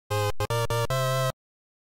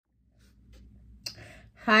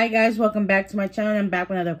Hi guys, welcome back to my channel. I'm back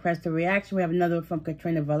with another requested reaction. We have another one from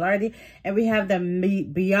Katrina Velarde, and we have the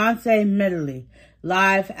Beyoncé Medley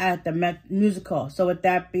live at the musical. So with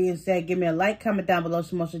that being said, give me a like, comment down below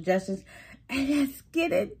some more suggestions, and let's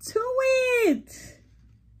get into it.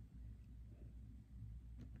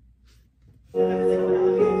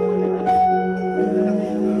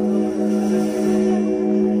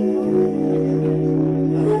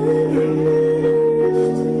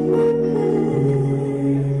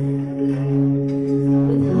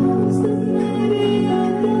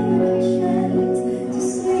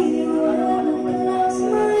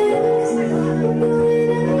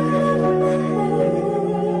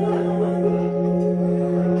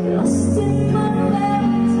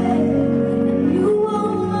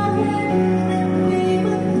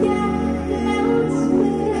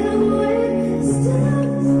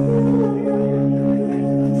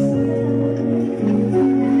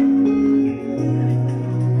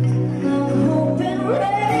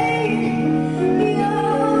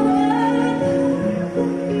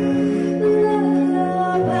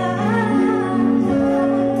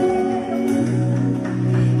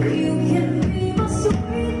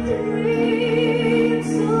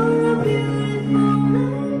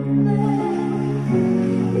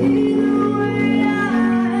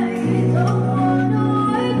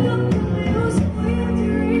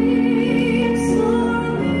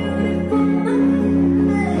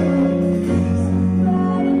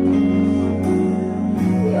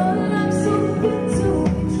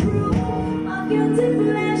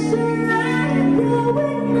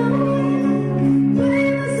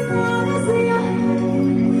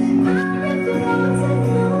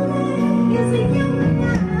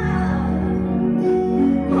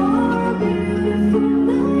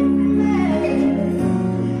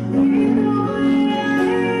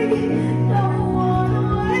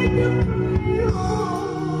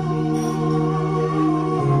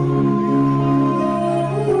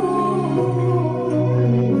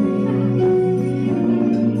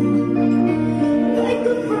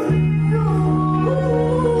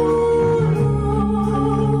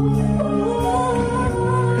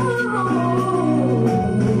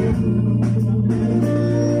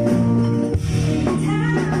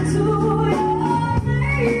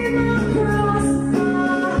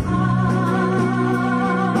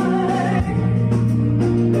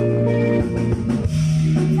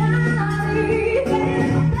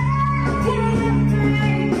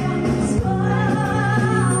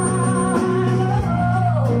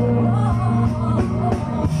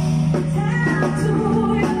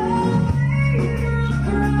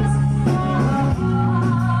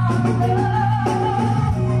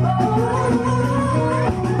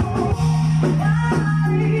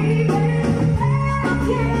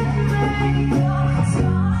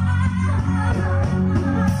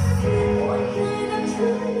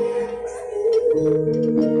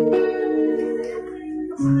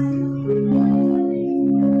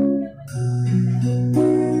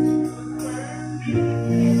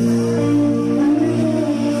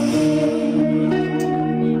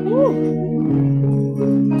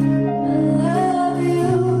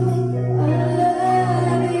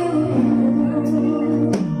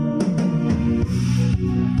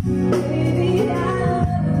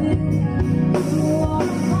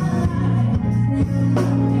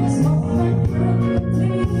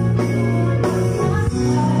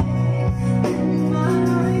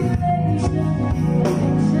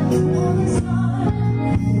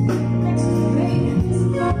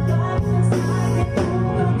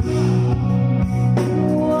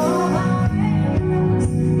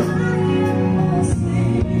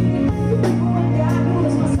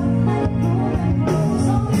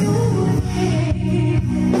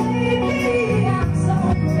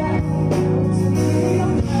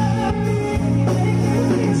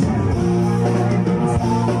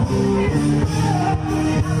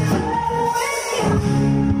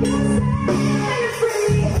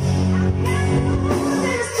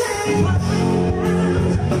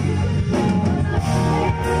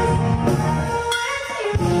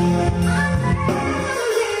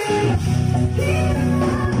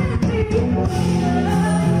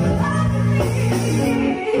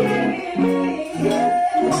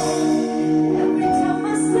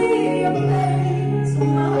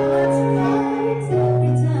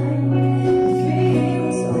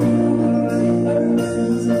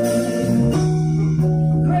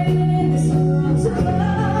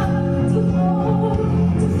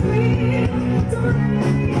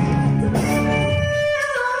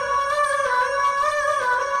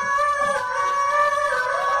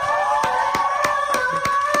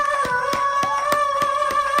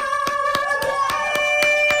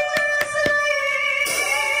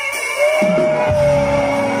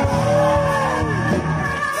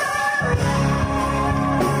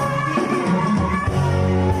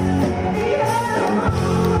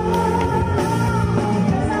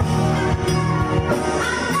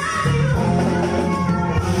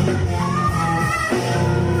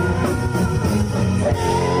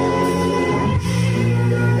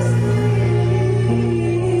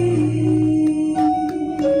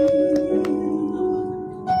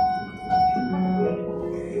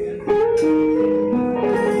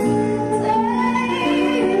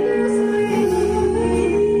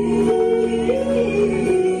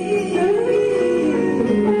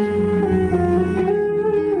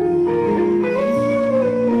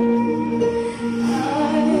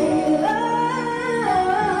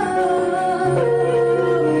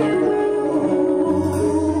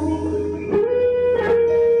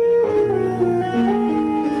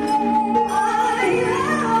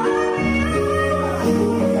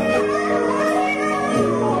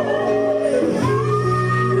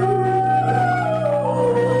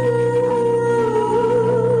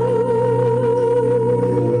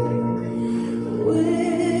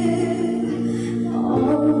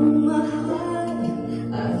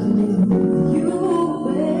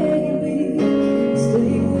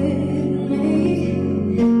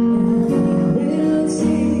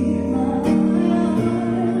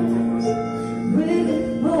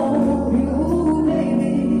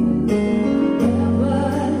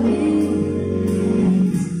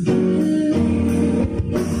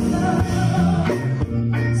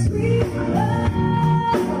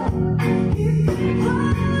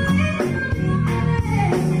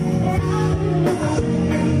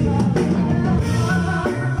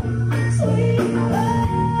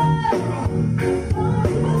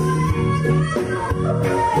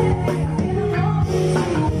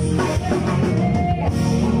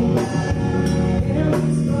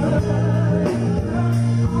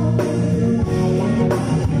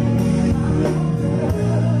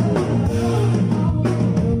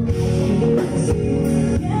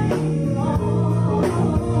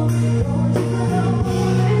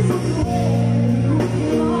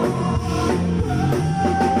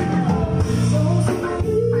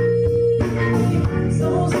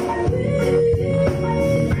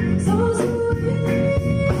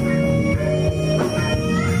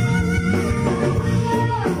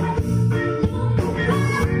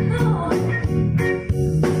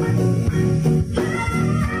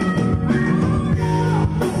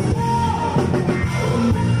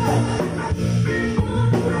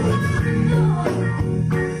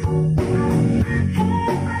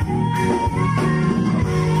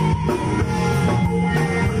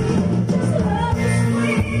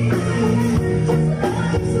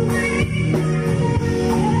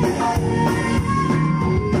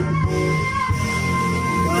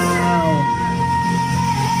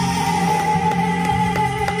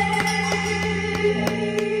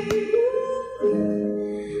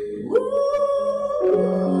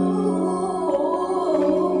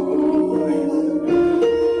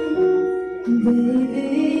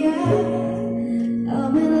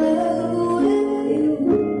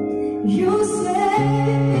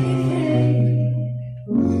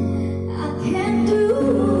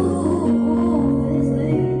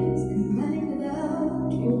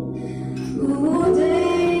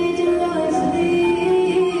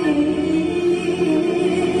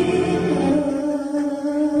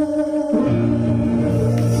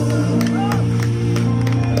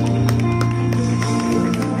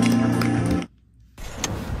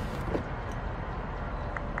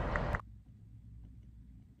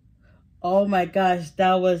 Oh my gosh,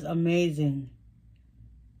 that was amazing.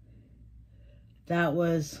 That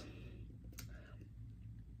was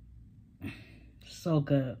so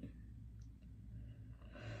good.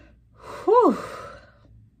 Whew.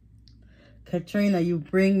 Katrina, you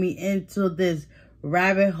bring me into this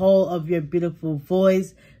rabbit hole of your beautiful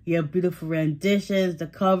voice, your beautiful renditions, the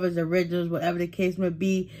covers, originals, whatever the case may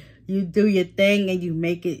be. You do your thing and you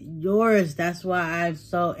make it yours. That's why I'm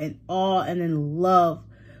so in awe and in love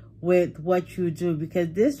with what you do,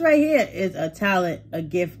 because this right here is a talent, a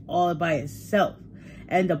gift all by itself.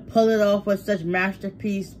 And to pull it off with such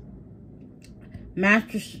masterpiece,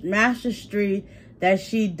 masterstry that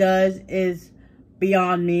she does is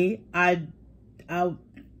beyond me. I'm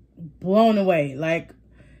blown away, like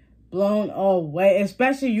blown away.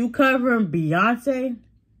 Especially you covering Beyonce.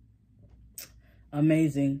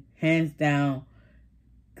 Amazing, hands down.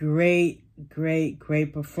 Great, great,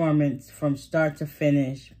 great performance from start to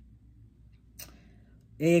finish.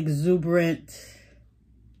 Exuberant.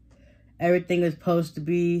 Everything is supposed to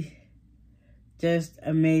be just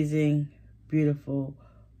amazing, beautiful,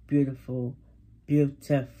 beautiful,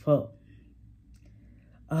 beautiful.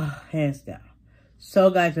 Oh, hands down.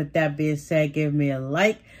 So guys, with that being said, give me a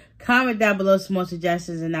like, comment down below some more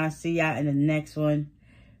suggestions, and I'll see y'all in the next one.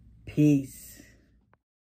 Peace.